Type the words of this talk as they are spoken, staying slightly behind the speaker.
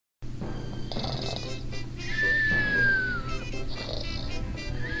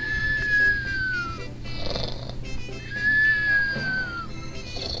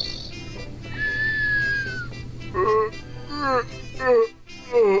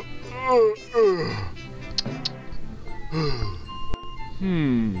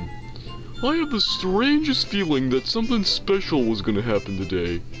I have the strangest feeling that something special was gonna happen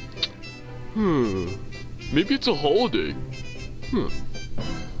today. Maybe it's a holiday.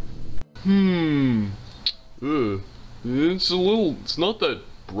 It's not that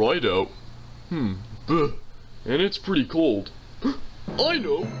bright out. And it's pretty cold. I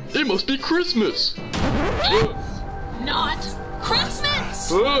know! It must be Christmas! It's not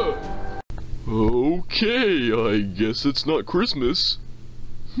Christmas! Okay, I guess it's not Christmas.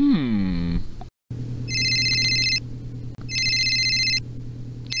 Huh?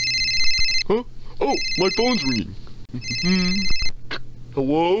 Oh, my phone's ringing.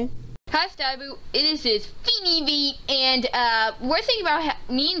 Hello? Hi, Stybu. This is Feeny V, and we're thinking about,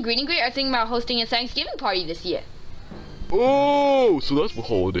 me and Greeting Great are thinking about hosting a Thanksgiving party this year. Oh, so that's what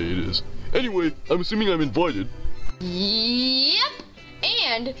holiday it is. Anyway, I'm assuming I'm invited. Yep!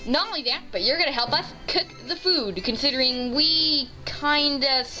 And not only that, but you're gonna help us cook the food, considering we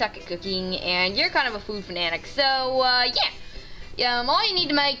kinda suck at cooking, and you're kind of a food fanatic, so, yeah. All you need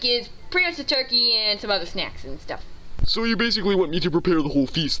to make is pretty much the turkey and some other snacks and stuff. So you basically want me to prepare the whole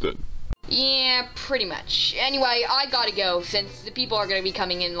feast then? Yeah, pretty much. Anyway, I gotta go, since the people are gonna be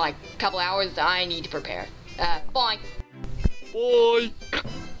coming in like a couple hours. I need to prepare. Bye. Bye!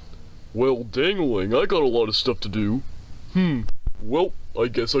 Well, dangling, I got a lot of stuff to do. Well, I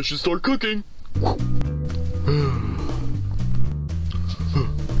guess I should start cooking.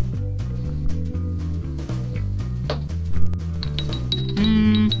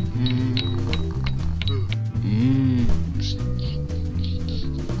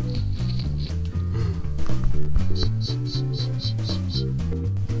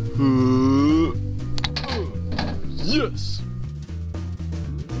 Yes!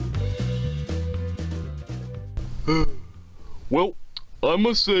 Well, I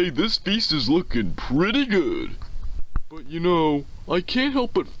must say this feast is looking pretty good. But you know, I can't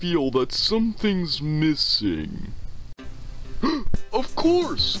help but feel that something's missing. Of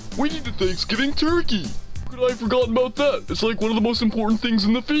course! We need the Thanksgiving turkey! How could I have forgotten about that? It's like one of the most important things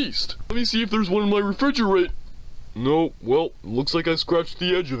in the feast. Let me see if there's one in my refrigerator. No, well, looks like I scratched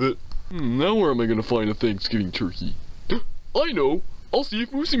the edge of it. Now where am I gonna find a Thanksgiving turkey? I know! I'll see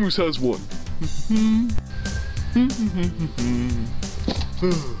if Moosey Moose has one.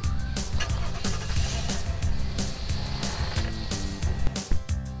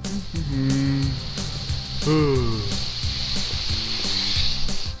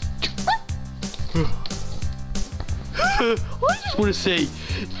 I just want to say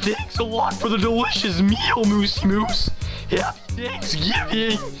thanks a lot for the delicious meal, Moosey Moose. Happy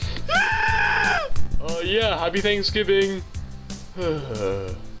Thanksgiving! Yeah, happy Thanksgiving.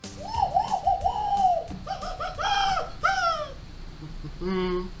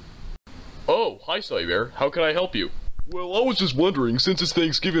 Oh, hi, Stuffie Bear. How can I help you? Well, I was just wondering, since it's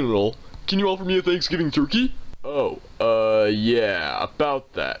Thanksgiving and all, can you offer me a Thanksgiving turkey? Oh, yeah,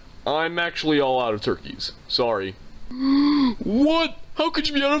 about that. I'm actually all out of turkeys. Sorry. What? How could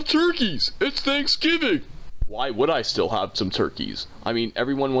you be out of turkeys? It's Thanksgiving! Why would I still have some turkeys? I mean,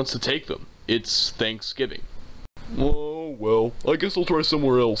 everyone wants to take them. It's Thanksgiving. Oh, well, I guess I'll try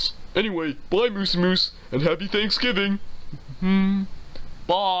somewhere else. Anyway, bye, Moosey Moose, and happy Thanksgiving!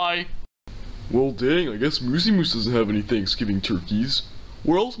 Bye! Well, dang, I guess Moosey Moose doesn't have any Thanksgiving turkeys.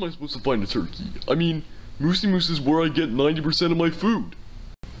 Where else am I supposed to find a turkey? I mean, Moosey Moose is where I get 90% of my food.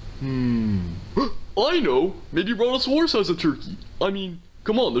 I know! Maybe Brontosaurus has a turkey. I mean,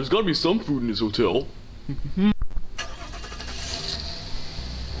 come on, there's gotta be some food in his hotel.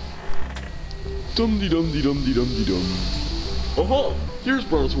 Dum-de-dum-de-dum-de-dum-de-dum. Aha! Here's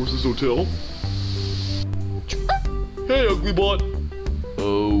Brontosaurus's hotel. Hey, Ugly Bot!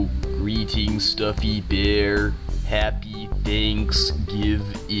 Oh, greetings, Stuffie Bear. Happy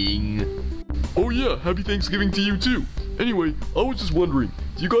Thanksgiving. Oh yeah, happy Thanksgiving to you too. Anyway, I was just wondering,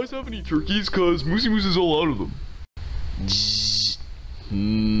 do you guys have any turkeys? Cause Moosey Moose is all out of them.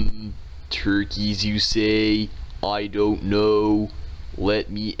 Turkeys you say? I don't know. Let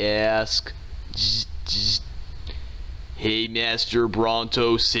me ask. Hey, Master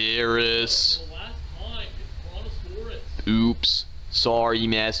Brontosaurus. Oops. Sorry,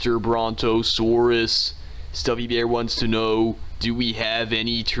 Master Brontosaurus. Stuffie Bear wants to know, do we have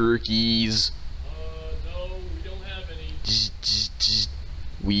any turkeys? No, we don't have any.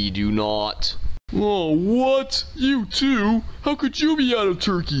 We do not. Oh, what? You too? How could you be out of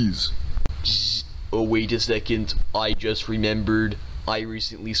turkeys? Oh, wait a second. I just remembered. I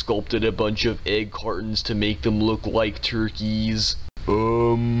recently sculpted a bunch of egg cartons to make them look like turkeys.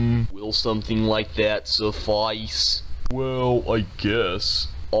 Will something like that suffice? Well, I guess.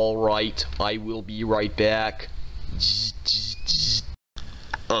 Alright, I will be right back.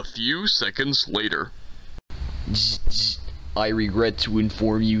 A few seconds later. I regret to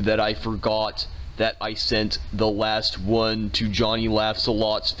inform you that I forgot that I sent the last one to Johnny Laughs a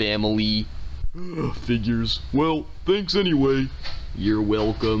Lot's family. Figures. Well, thanks anyway. You're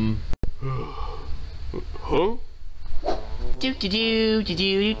welcome. Huh? Do.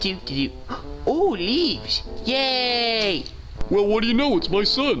 Oh, leaves! Yay! Well, what do you know? It's my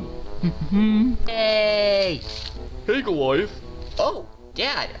son. Yay! Hey, Goliath. Oh,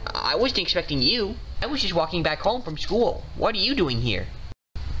 Dad, I wasn't expecting you. I was just walking back home from school. What are you doing here?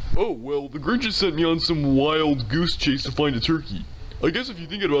 Oh, well, the Grinches sent me on some wild goose chase to find a turkey. I guess if you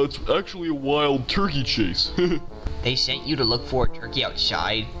think about it, it's actually a wild turkey chase. They sent you to look for a turkey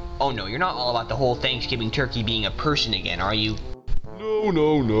outside? Oh no, you're not all about the whole Thanksgiving turkey being a person again, are you?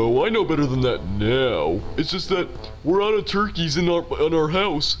 No. I know better than that now. It's just that we're out of turkeys in our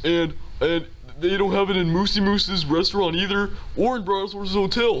house, and they don't have it in Moosey Moose's restaurant either, or in Brontosaurus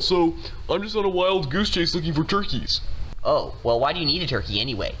Hotel, so I'm just on a wild goose chase looking for turkeys. Oh, well, why do you need a turkey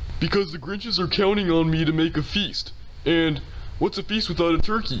anyway? Because the Grinches are counting on me to make a feast. And what's a feast without a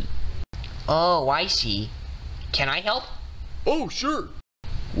turkey? Oh, I see. Can I help? Oh, sure.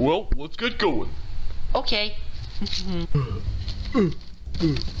 Well, let's get going. Okay.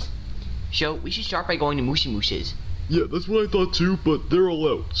 So, we should start by going to Moosey Moose's. Yeah, that's what I thought too, but they're all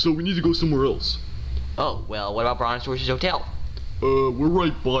out, so we need to go somewhere else. Oh, well, what about Brontosaurus Hotel? We're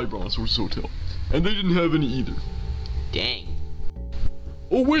right by Brontosaurus Hotel. And they didn't have any either. Dang.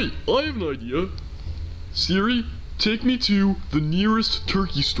 Oh wait, I have an idea. Siri, take me to the nearest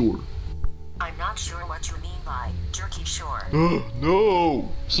turkey store. I'm not sure what you mean by turkey store. No!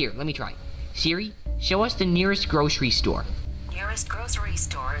 Here, let me try. Siri, show us the nearest grocery store. Nearest grocery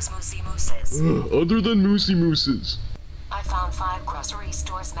store is Moosey Moose's. Other than Moosey Moose's. I found 5 grocery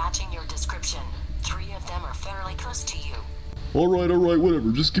stores matching your description. 3 of them are fairly close to you. Alright,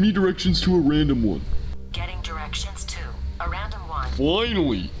 whatever. Just give me directions to a random one. Getting directions to a random one.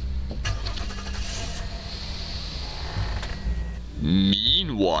 Finally!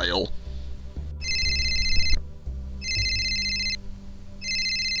 Meanwhile...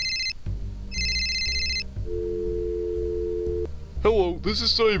 Hello, this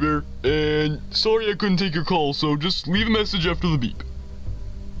is Stuffie Bear, and sorry I couldn't take your call, so just leave a message after the beep.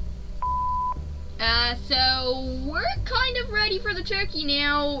 So we're kind of ready for the turkey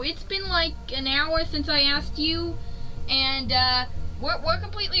now. It's been like an hour since I asked you, and we're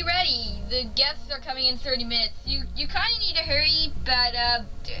completely ready. The guests are coming in 30 minutes. You kind of need to hurry, but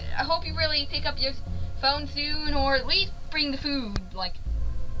I hope you really pick up your phone soon, or at least bring the food, like,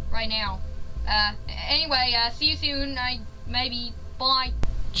 right now. Anyway, see you soon. Maybe. Bye.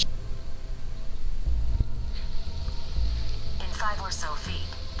 In 5 or so feet,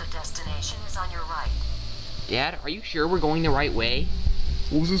 the destination is on your right. Dad, are you sure we're going the right way?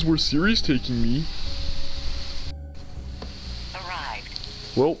 Well, this is where Siri's taking me. Arrived.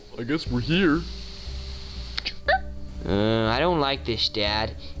 Well, I guess we're here. I don't like this,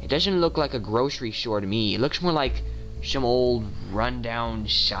 Dad. It doesn't look like a grocery store to me. It looks more like some old rundown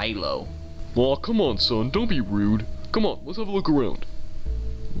silo. Aw, come on, son. Don't be rude. Come on, let's have a look around.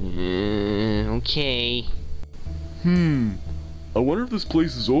 Okay. I wonder if this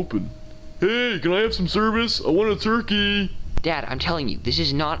place is open. Hey, can I have some service? I want a turkey. Dad, I'm telling you, this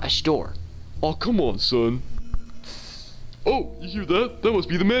is not a store. Oh, come on, son. Oh, you hear that? That must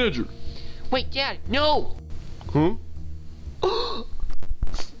be the manager. Wait, Dad, no! Huh?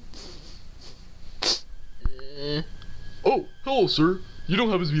 Oh, hello, sir. You don't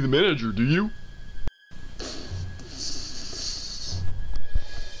happen to be the manager, do you?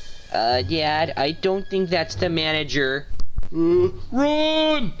 Dad, I don't think that's the manager.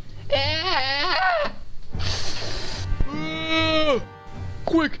 Run! Ah!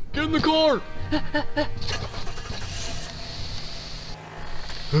 Quick, get in the car!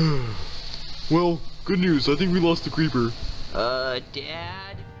 Well, good news. I think we lost the creeper.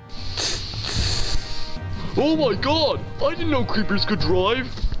 Dad? Oh my god! I didn't know creepers could drive!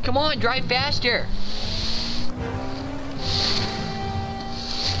 Come on, drive faster!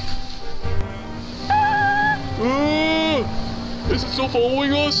 Is it still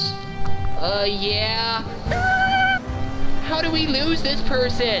following us? Yeah. How do we lose this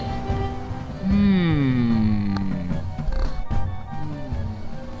person?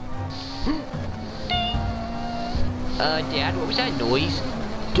 Dad, what was that noise?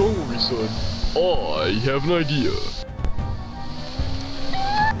 Don't worry, son. I have an idea.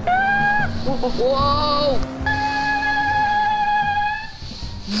 Whoa!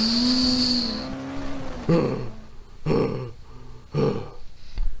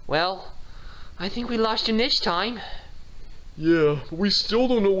 Well, I think we lost him this time. Yeah, but we still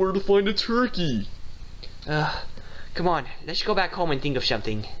don't know where to find a turkey. Come on, let's go back home and think of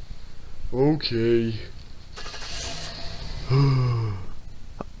something. Okay. Oh,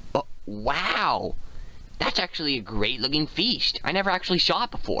 wow! That's actually a great looking feast. I never actually saw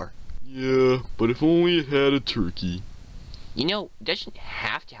it before. Yeah, but if only it had a turkey. You know, it doesn't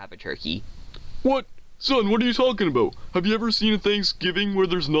have to have a turkey. What? Son, what are you talking about? Have you ever seen a Thanksgiving where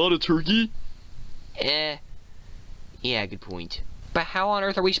there's not a turkey? Yeah, good point. But how on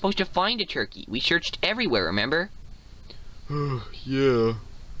earth are we supposed to find a turkey? We searched everywhere, remember? Yeah.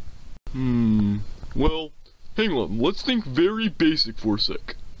 Well, hang on. Let's think very basic for a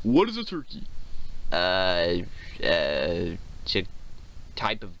sec. What is a turkey? It's a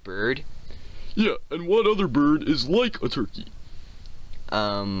type of bird. Yeah, and what other bird is like a turkey?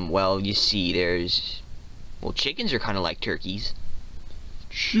 Well, you see, well, chickens are kind of like turkeys.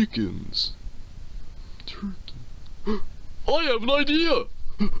 Chickens. Turkey. I have an idea!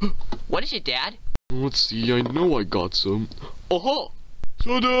 What is it, Dad? Let's see, I know I got some. Aha!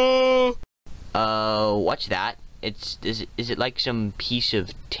 Ta-da! What's that? Is it like some piece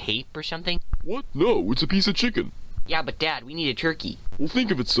of tape or something? What? No, it's a piece of chicken. Yeah, but Dad, we need a turkey. Well, think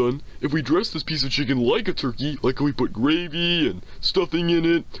of it, son. If we dress this piece of chicken like a turkey, like we put gravy and stuffing in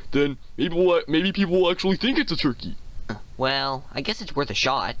it, then maybe people will actually think it's a turkey. Well, I guess it's worth a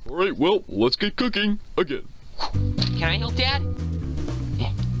shot. Alright, well, let's get cooking again. Can I help, Dad?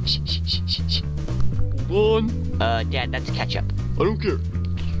 Hold on. Dad, that's ketchup. I don't care.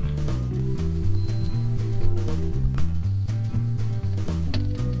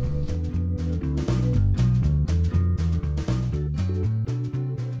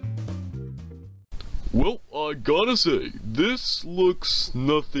 Well, I gotta say, this looks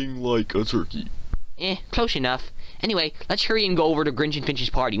nothing like a turkey. Close enough. Anyway, let's hurry and go over to Grinch and Finch's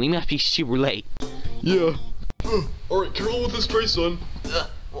party. We must be super late. Yeah. Alright, careful with this tray, son.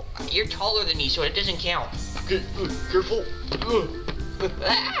 Well, you're taller than me, so it doesn't count. Okay, careful.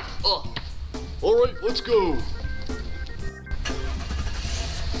 Oh. Alright, let's go.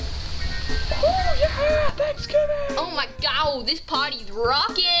 Oh yeah, Thanksgiving! Oh my god, this party's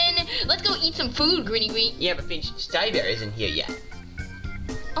rockin'! Let's go eat some food, Greeny Green. Yeah, but Finch, Stuffie Bear isn't here yet.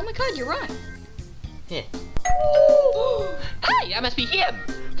 Oh my god, you're right. Hey, that must be him!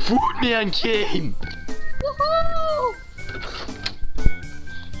 Food Man came! Woohoo!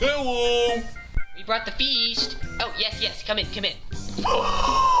 Hello! We brought the feast! Oh, yes, come in.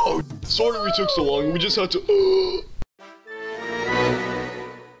 Oh, sorry we took so long, we just had to...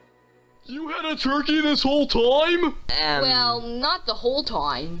 You had a turkey this whole time? Well, not the whole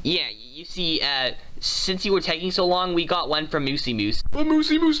time. Yeah, you see, since you were taking so long, we got one from Moosey Moose. But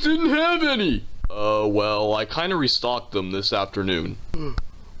Moosey Moose didn't have any. Well, I kinda restocked them this afternoon.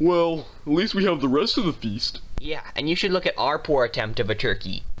 Well, at least we have the rest of the feast. Yeah, and you should look at our poor attempt of a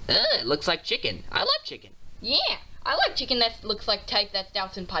turkey. It looks like chicken. I love chicken. Yeah, I like chicken that looks like type that's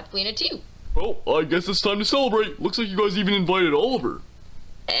doused in pipe cleaner too. Well, I guess it's time to celebrate. Looks like you guys even invited Oliver.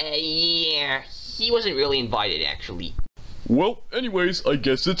 Yeah, he wasn't really invited, actually. Well, anyways, I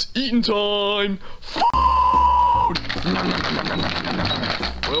guess it's eating time. Food!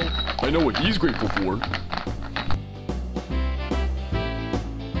 Well, I know what he's grateful for.